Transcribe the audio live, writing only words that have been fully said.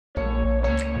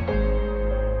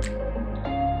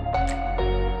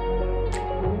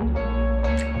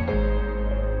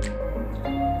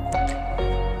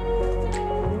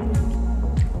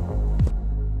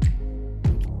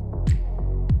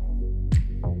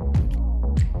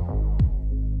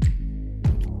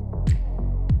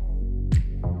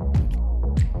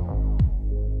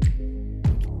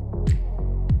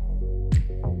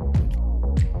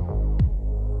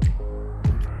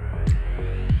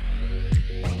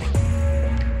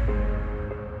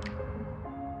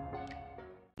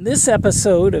In this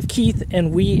episode of Keith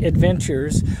and We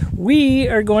Adventures, we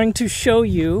are going to show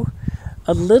you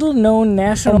a little known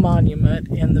national monument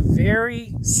in the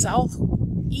very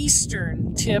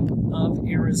southeastern tip of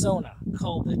Arizona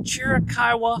called the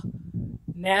Chiricahua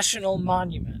National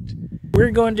Monument.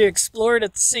 We're going to explore it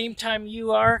at the same time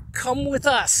you are. Come with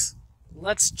us.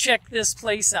 Let's check this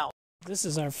place out. This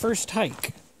is our first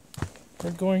hike.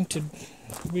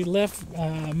 We left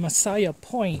Messiah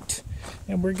Point,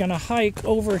 and we're going to hike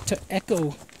over to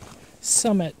Echo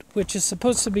Summit, which is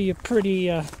supposed to be a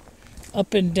pretty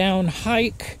up and down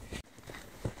hike.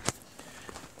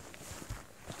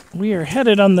 We are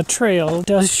headed on the trail. It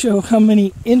does show how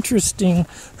many interesting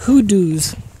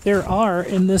hoodoos there are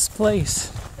in this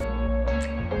place.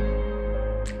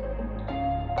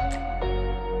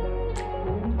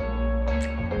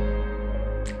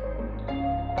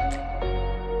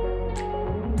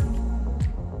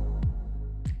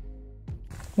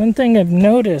 One thing I've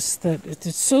noticed that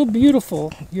it's so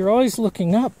beautiful, you're always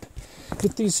looking up,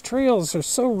 but these trails are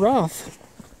so rough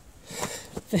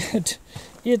that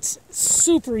it's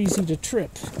super easy to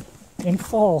trip and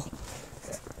fall.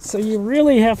 So you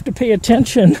really have to pay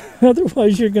attention,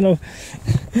 otherwise you're gonna,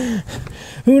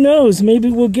 who knows,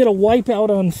 maybe we'll get a wipeout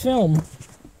on film.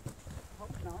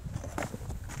 Hope not.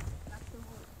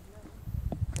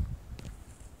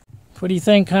 What do you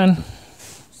think, hon?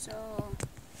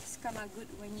 Kind of good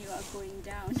when you are going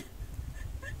down.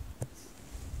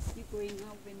 You're going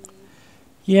up when you...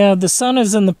 Yeah, the sun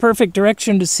is in the perfect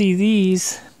direction to see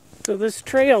these. So this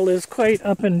trail is quite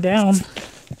up and down,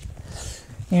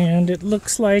 and it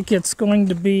looks like it's going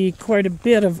to be quite a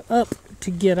bit of up to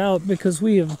get out because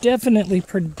we have definitely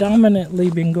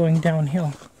predominantly been going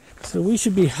downhill. So we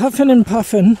should be huffing and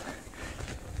puffing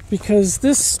because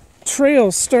this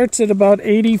trail starts at about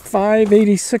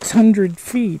 8,600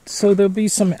 feet, so there'll be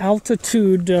some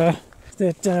altitude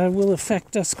that will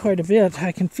affect us quite a bit.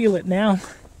 I can feel it now,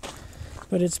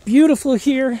 but it's beautiful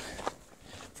here.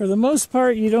 For the most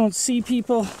part, you don't see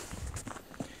people.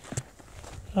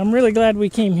 I'm really glad we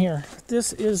came here.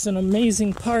 This is an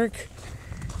amazing park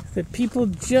that people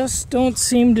just don't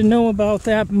seem to know about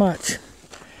that much.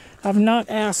 I've not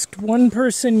asked one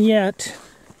person yet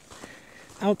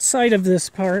outside of this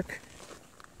park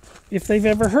if they've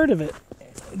ever heard of it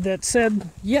that said,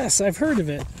 yes, I've heard of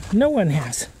it. No one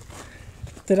has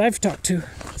that I've talked to.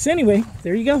 So anyway,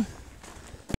 there you go.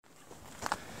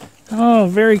 Oh,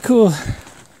 very cool.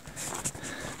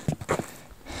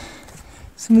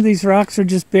 Some of these rocks are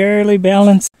just barely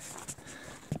balanced.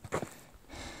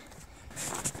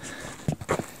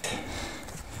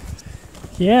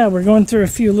 Yeah, we're going through a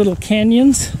few little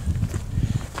canyons.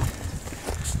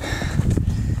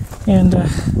 And a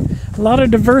lot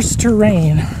of diverse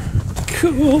terrain.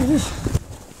 Cool.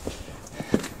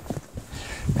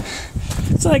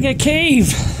 It's like a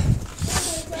cave.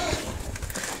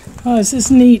 Oh, this is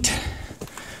neat.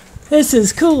 This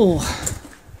is cool.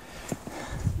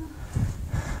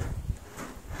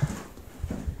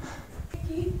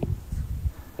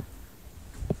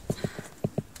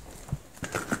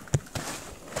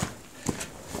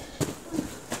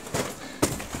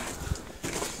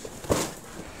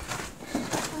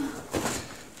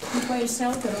 By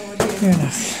yourself or over here? You're in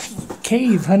a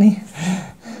cave, honey.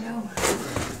 I know.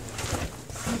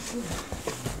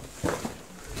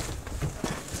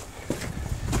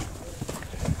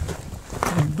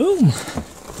 And boom.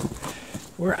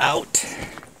 We're out.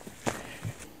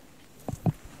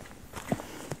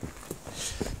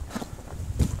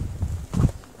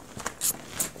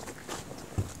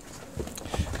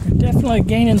 We're definitely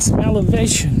gaining some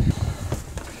elevation.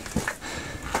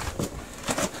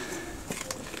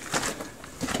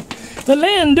 The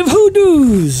land of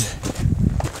hoodoos.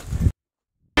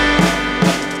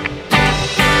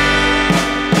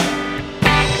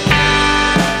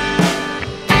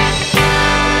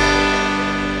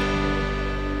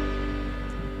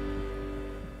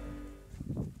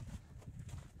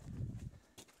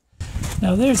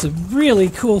 Now there's a really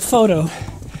cool photo. I'm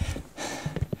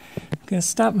gonna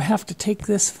stop and have to take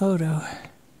this photo.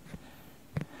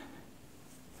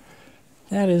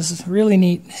 That is really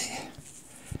neat.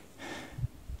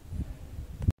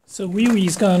 So Wee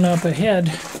Wee's gone up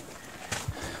ahead,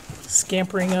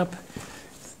 scampering up.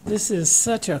 This is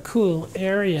such a cool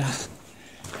area.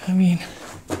 I mean,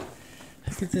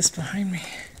 look at this behind me.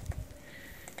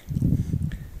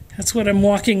 That's what I'm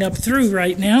walking up through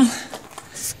right now.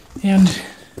 And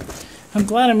I'm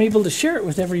glad I'm able to share it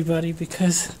with everybody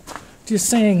because just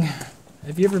saying,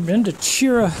 have you ever been to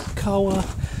Chiricahua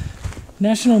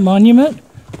National Monument?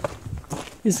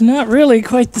 It's not really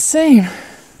quite the same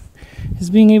as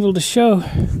being able to show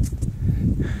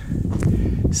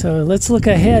So let's look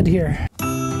ahead here.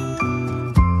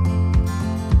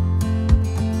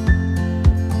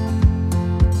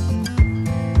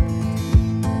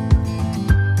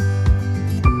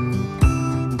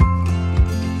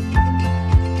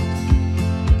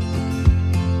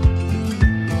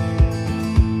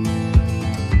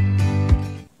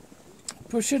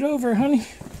 Push it over, honey.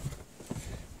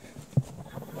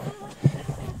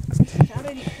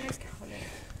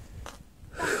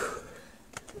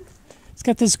 It's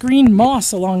got this green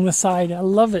moss along the side. I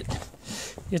love it.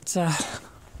 It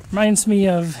reminds me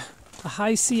of the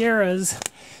high Sierras,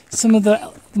 some of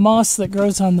the moss that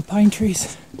grows on the pine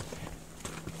trees.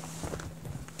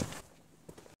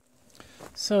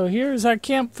 So here's our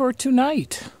camp for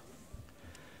tonight.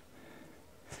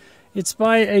 It's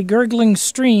by a gurgling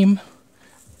stream,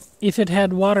 if it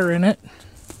had water in it.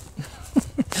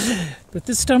 But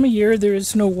this time of year there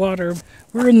is no water.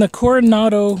 We're in the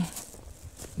Chiricahua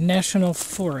National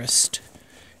Forest,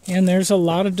 and there's a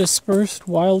lot of dispersed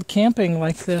wild camping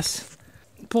like this.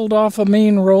 Pulled off a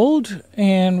main road,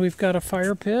 and we've got a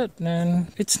fire pit,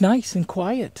 and it's nice and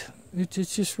quiet.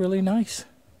 It's just really nice.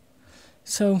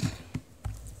 So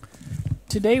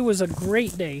today was a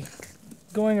great day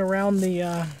going around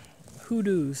the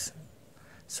hoodoos.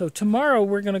 So tomorrow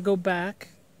we're going to go back,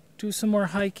 do some more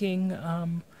hiking,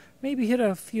 maybe hit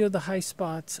a few of the high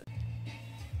spots.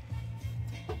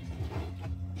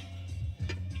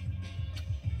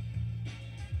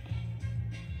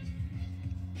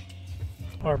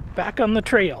 Are back on the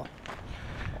trail.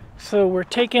 So we're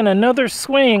taking another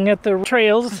swing at the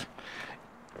trails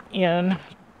in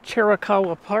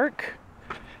Chiricahua Park.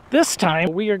 This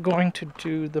time we are going to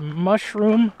do the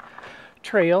Mushroom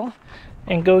Trail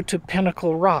and go to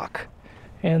Pinnacle Rock.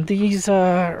 And these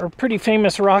are pretty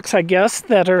famous rocks, I guess,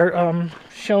 that are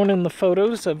shown in the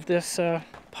photos of this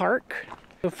park.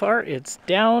 So far it's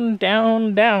down,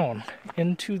 down, down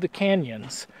into the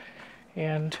canyons.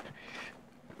 And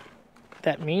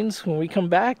that means when we come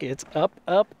back, it's up,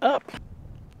 up, up.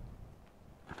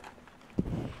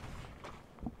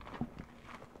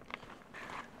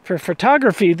 For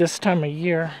photography this time of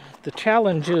year, the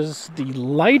challenge is the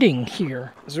lighting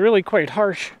here is really quite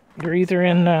harsh. You're either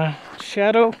in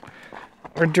shadow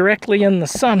or directly in the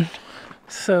sun.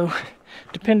 So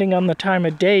depending on the time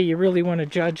of day, you really want to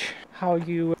judge how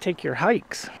you take your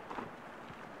hikes.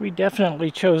 We definitely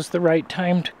chose the right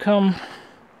time to come.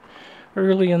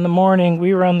 Early in the morning.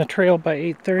 We were on the trail by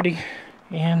 8:30,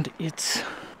 and it's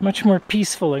much more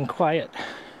peaceful and quiet.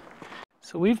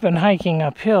 So we've been hiking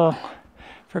uphill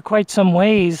for quite some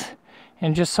ways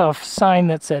and just saw a sign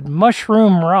that said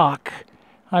Mushroom Rock.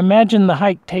 I imagine the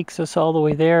hike takes us all the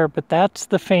way there, but that's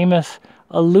the famous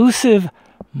elusive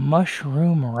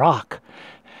Mushroom Rock.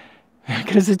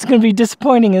 Because it's going to be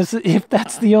disappointing if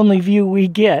that's the only view we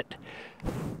get.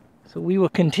 So we will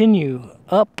continue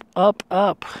up, up,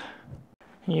 up.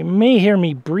 You may hear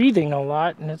me breathing a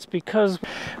lot, and it's because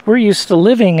we're used to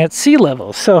living at sea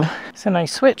level. So it's a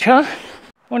nice switch, huh?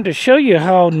 I wanted to show you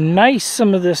how nice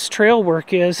some of this trail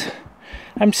work is.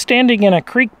 I'm standing in a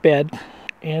creek bed,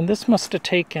 and this must have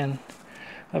taken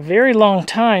a very long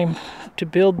time to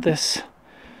build this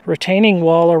retaining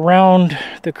wall around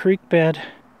the creek bed.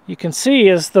 You can see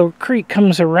as the creek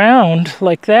comes around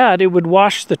like that, it would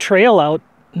wash the trail out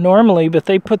normally, but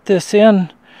they put this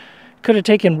in. Could have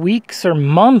taken weeks or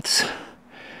months,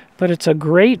 but it's a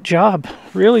great job,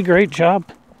 really great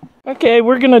job. Okay,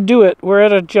 we're gonna do it. We're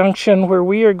at a junction where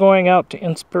we are going out to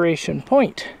Inspiration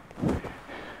Point.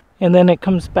 And then it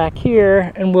comes back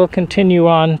here and we'll continue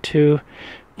on to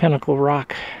Pinnacle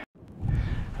Rock.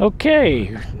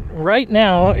 Okay, right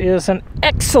now is an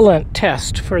excellent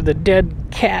test for the dead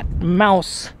cat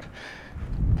mouse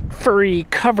furry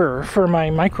cover for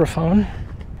my microphone.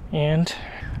 And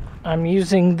I'm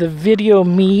using the Video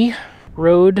Me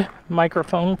Rode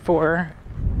microphone for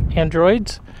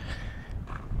Androids,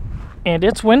 and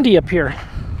it's windy up here.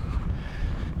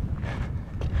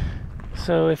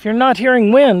 So if you're not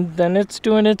hearing wind, then it's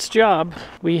doing its job.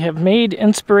 We have made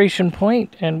Inspiration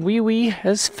Point, and Wee Wee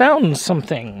has found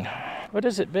something. What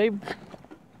is it, babe?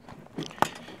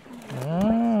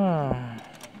 Ah,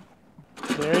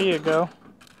 there you go.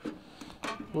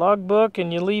 Logbook,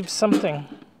 and you leave something.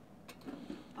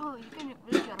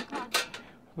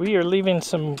 We are leaving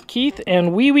some Keith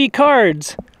and Wee Wee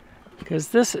cards, because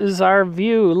this is our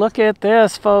view. Look at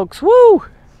this, folks. Woo!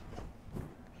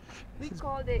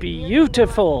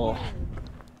 Beautiful.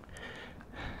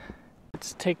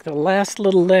 Let's take the last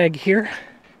little leg here.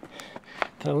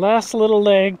 The last little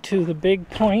leg to the big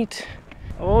point.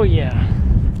 Oh yeah.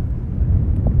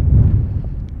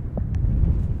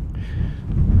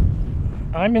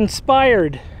 I'm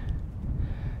inspired.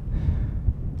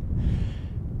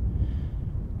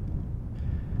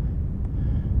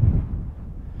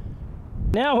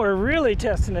 Now we're really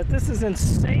testing it. This is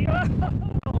insane.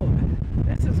 Oh,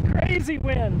 this is crazy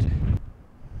wind.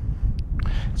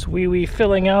 It's Wee Wee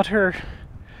filling out her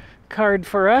card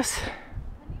for us.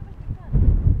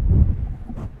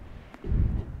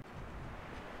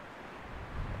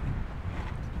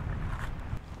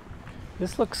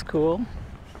 This looks cool.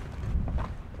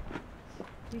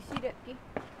 You see that, Ki?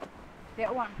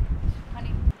 That one,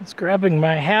 honey. It's grabbing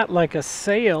my hat like a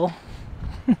sail.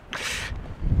 There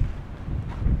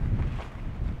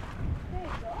you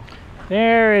go.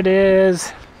 There it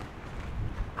is.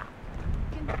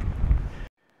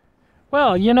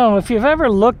 Well, you know, if you've ever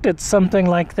looked at something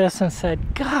like this and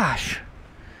said, gosh,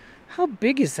 how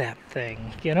big is that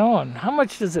thing? You know, and how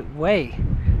much does it weigh?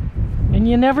 And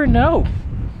you never know.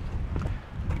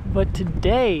 But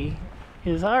today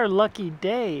is our lucky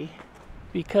day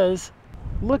because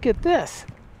look at this.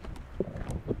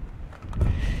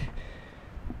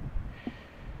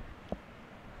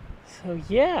 So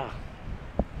yeah,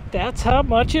 that's how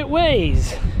much it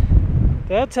weighs.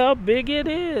 That's how big it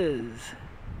is.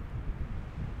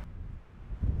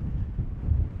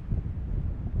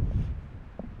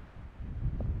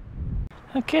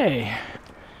 Okay,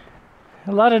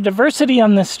 a lot of diversity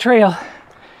on this trail.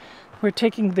 We're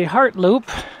taking the Heart Loop.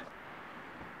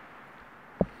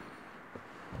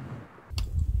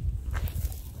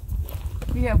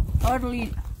 We have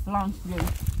early lunch day.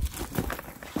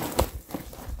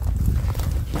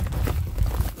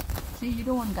 See, you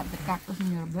don't want to get the cactus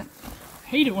in your butt. I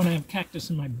hate it when I have cactus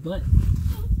in my butt.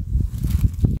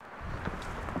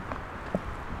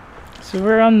 So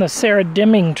we're on the Sarah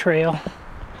Dimming Trail,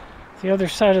 the other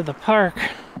side of the park.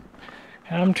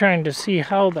 And I'm trying to see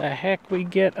how the heck we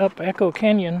get up Echo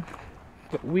Canyon,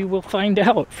 but we will find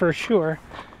out for sure.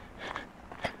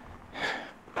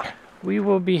 We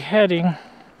will be heading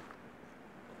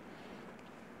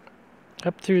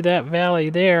up through that valley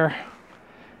there,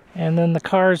 and then the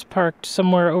car's parked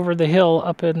somewhere over the hill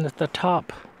up in the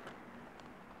top.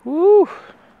 Woo!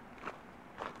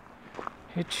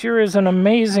 It sure is an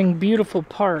amazing, beautiful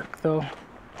park, though.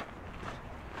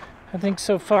 I think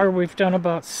so far we've done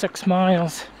about 6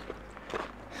 miles.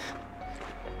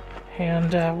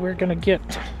 And we're gonna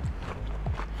get,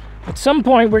 at some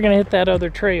point we're gonna hit that other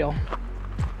trail.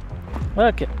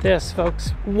 Look at this,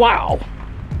 folks. Wow!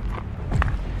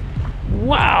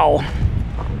 Wow!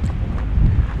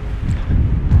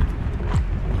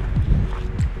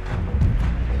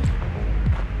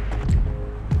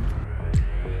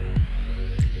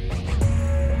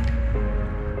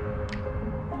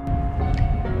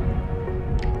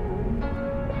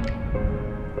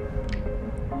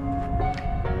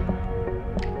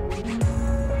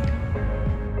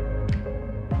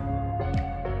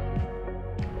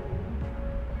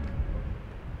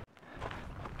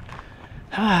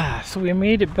 So we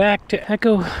made it back to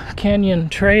Echo Canyon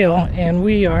Trail, and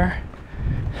we are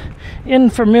in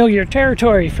familiar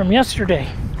territory from yesterday.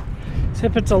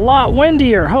 Except it's a lot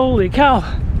windier, holy cow.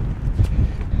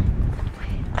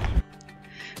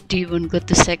 Do you want to go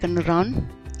to second round?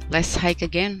 Let's hike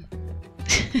again.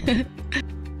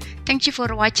 Thank you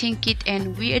for watching Kid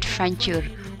and We Adventure.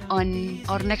 On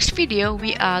our next video,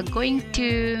 we are going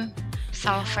to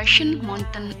Salvation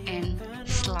Mountain and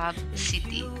Slab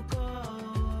City.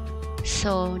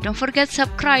 So don't forget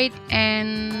subscribe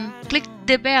and click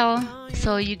the bell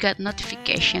so you get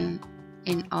notification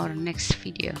in our next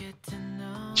video.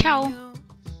 Ciao!